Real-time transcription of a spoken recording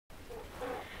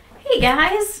Hey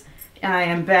guys, I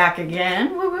am back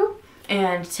again, woo woo.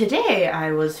 And today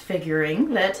I was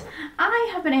figuring that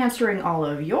I have been answering all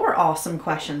of your awesome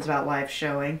questions about live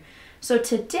showing. So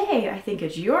today I think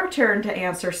it's your turn to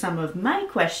answer some of my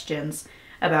questions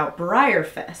about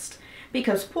Breyerfest,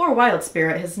 because poor Wild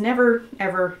Spirit has never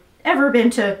ever been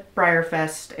to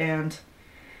Breyerfest, and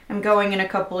I'm going in a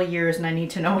couple of years and I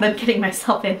need to know what I'm getting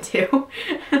myself into.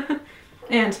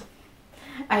 And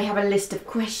I have a list of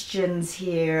questions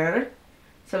here,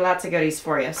 so lots of goodies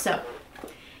for you. So,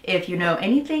 if you know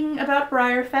anything about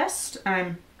Breyerfest,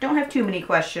 I don't have too many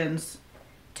questions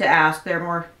to ask. They're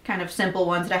more kind of simple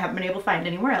ones that I haven't been able to find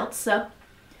anywhere else. So,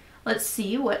 let's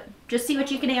see what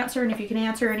you can answer, and if you can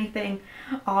answer anything,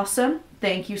 awesome.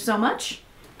 Thank you so much,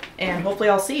 and hopefully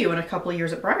I'll see you in a couple of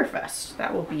years at Breyerfest.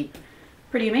 That will be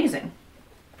pretty amazing.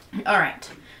 All right.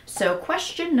 So,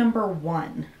 question number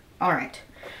 1. All right.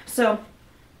 So,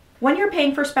 when you're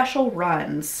paying for special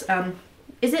runs,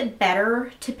 is it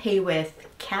better to pay with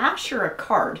cash or a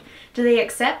card? Do they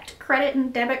accept credit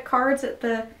and debit cards at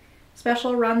the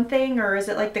special run thing, or is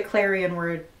it like the Clarion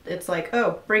where it's like,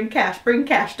 oh, bring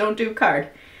cash, don't do card?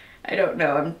 I don't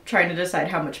know. I'm trying to decide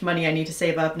how much money I need to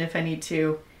save up and if I need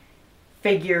to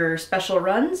figure special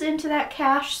runs into that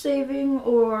cash saving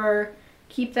or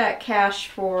keep that cash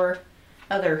for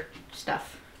other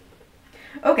stuff.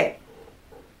 Okay,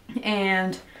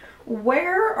 and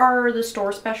where are the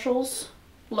store specials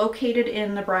located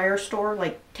in the Breyer store,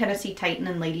 like Tennessee Titan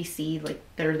and Lady C, like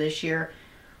they're this year?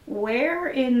 Where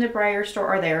in the Breyer store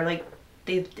are they? Like,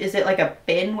 is it like a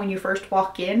bin when you first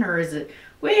walk in, or is it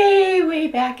way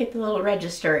back at the little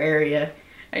register area?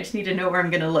 I just need to know where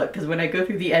I'm gonna look, because when I go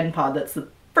through the end pod, that's the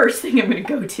first thing I'm gonna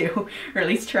go to, or at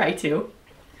least try to.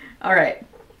 All right,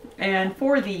 and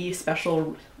for the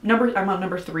special number, I'm on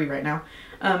number 3 right now.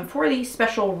 For the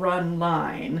special run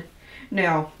line.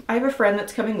 Now, I have a friend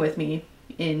that's coming with me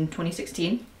in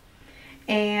 2016,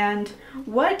 and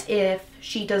what if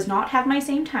she does not have my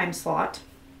same time slot,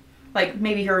 like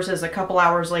maybe hers is a couple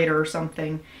hours later or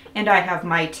something, and I have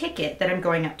my ticket that I'm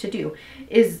going up to do?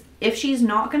 Is if she's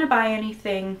not going to buy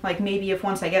anything, like maybe if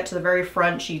once I get to the very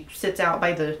front she sits out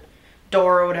by the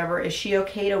door or whatever, is she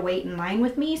okay to wait in line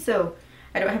with me so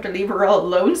I don't have to leave her all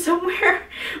alone somewhere?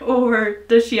 Or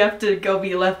does she have to go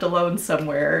be left alone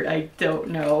somewhere? I don't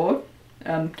know.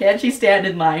 Can she stand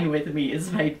in line with me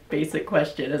is my basic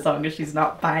question, as long as she's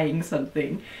not buying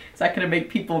something. Is that going to make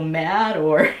people mad,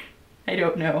 or I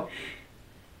don't know.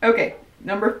 Okay,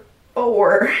 number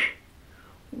 4.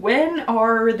 When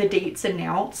are the dates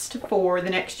announced for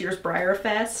the next year's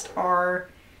Breyerfest? Are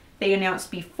they announced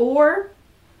before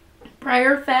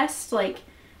Breyerfest? Like,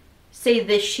 say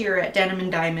this year at Denim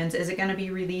and Diamonds, is it going to be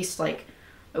released like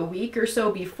a week or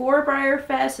so before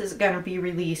Breyerfest? Is it going to be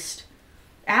released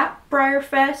at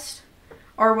Breyerfest?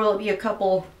 Or will it be a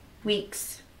couple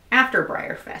weeks after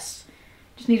Breyerfest?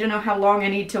 Just need to know how long I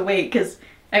need to wait, because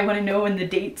I want to know when the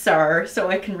dates are so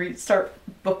I can start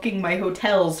booking my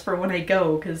hotels for when I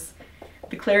go, because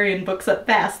the Clarion books up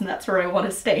fast and that's where I want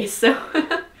to stay. So,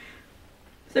 so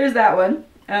there's that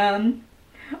one.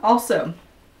 Also,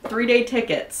 3-day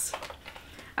tickets.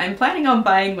 I'm planning on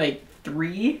buying like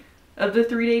 3 of the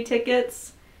 3-day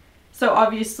tickets. So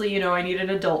obviously, you know, I need an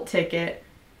adult ticket.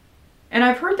 And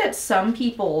I've heard that some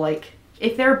people, like,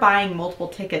 if they're buying multiple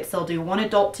tickets, they'll do one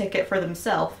adult ticket for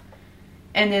themselves,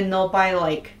 and then they'll buy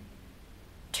like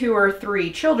 2 or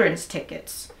 3 children's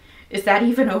tickets. Is that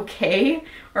even okay?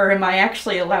 Or am I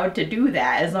actually allowed to do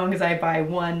that as long as I buy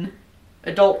 1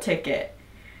 adult ticket?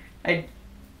 I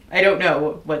don't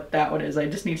know what that one is. I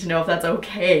just need to know if that's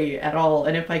okay at all,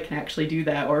 and if I can actually do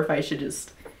that, or if I should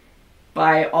just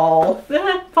buy all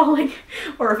falling,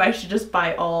 or if I should just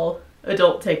buy all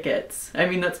adult tickets. I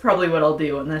mean, that's probably what I'll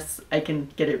do, unless I can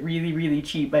get it really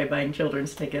cheap by buying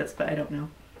children's tickets, but I don't know.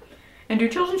 And do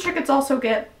children's tickets also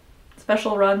get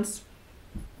special runs?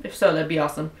 If so, that'd be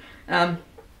awesome.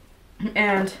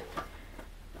 And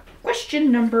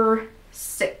question number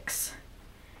 6.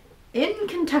 In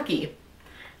Kentucky.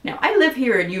 Now, I live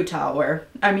here in Utah where,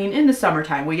 I mean, in the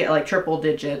summertime we get like triple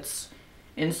digits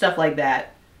and stuff like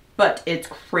that, but it's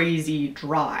crazy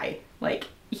dry. Like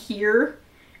here,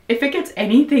 if it gets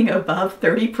anything above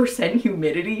 30%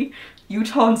 humidity,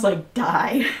 Utahns like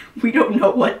die. We don't know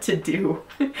what to do.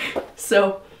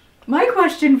 So my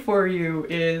question for you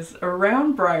is,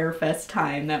 around Breyerfest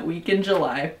time, that week in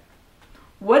July,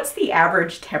 what's the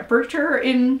average temperature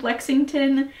in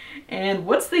Lexington, and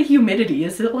what's the humidity?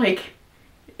 Is it like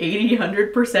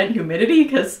 80–100% humidity?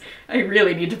 Because I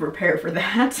really need to prepare for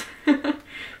that.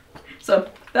 So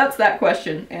that's that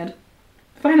question. And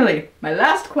finally, my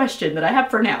last question that I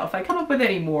have for now. If I come up with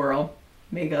any more, I'll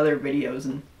make other videos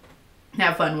and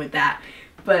have fun with that.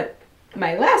 But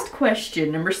my last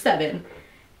question, number 7.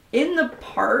 In the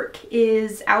park,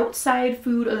 is outside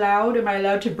food allowed? Am I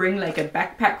allowed to bring like a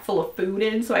backpack full of food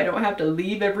in so I don't have to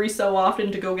leave every so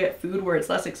often to go get food where it's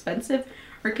less expensive?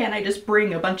 Or can I just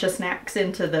bring a bunch of snacks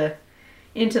into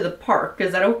the park?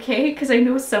 Is that okay? Because I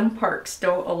know some parks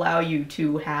don't allow you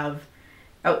to have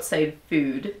outside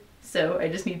food. So I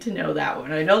just need to know that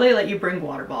one. I know they let you bring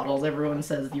water bottles. Everyone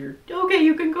says you're okay,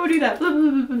 you can go do that. Blah,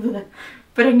 blah, blah, blah, blah.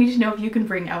 But I need to know if you can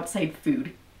bring outside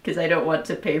food, because I don't want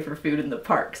to pay for food in the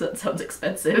park, so that sounds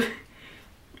expensive.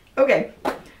 Okay,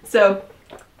 so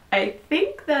I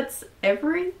think that's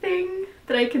everything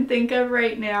that I can think of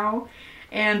right now.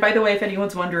 And by the way, if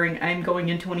anyone's wondering, I'm going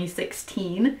in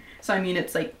 2016, so I mean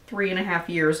it's like 3.5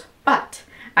 years, but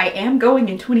I am going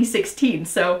in 2016,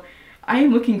 so I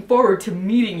am looking forward to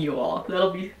meeting you all.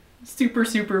 That'll be super,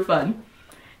 super fun.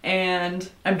 And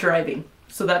I'm driving,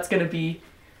 so that's gonna be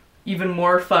even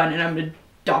more fun, and I'm gonna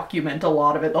document a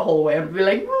lot of it the whole way. I'm gonna be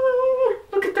like, "Woo,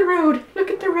 look at the road,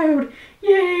 look at the road,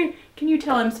 yay." Can you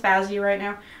tell I'm spazzy right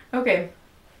now? Okay,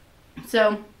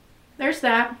 so there's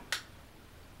that.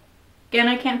 Again,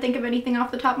 I can't think of anything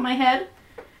off the top of my head.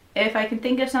 If I can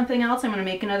think of something else, I'm gonna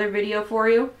make another video for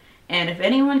you. And if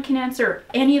anyone can answer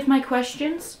any of my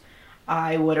questions,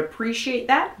 I would appreciate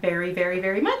that very, very,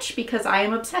 very much, because I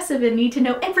am obsessive and need to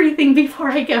know everything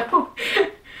before I go.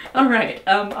 Alright,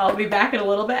 I'll be back in a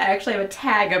little bit. I actually have a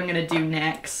tag I'm gonna do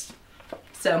next.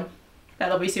 So,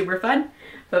 that'll be super fun.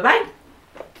 Bye-bye!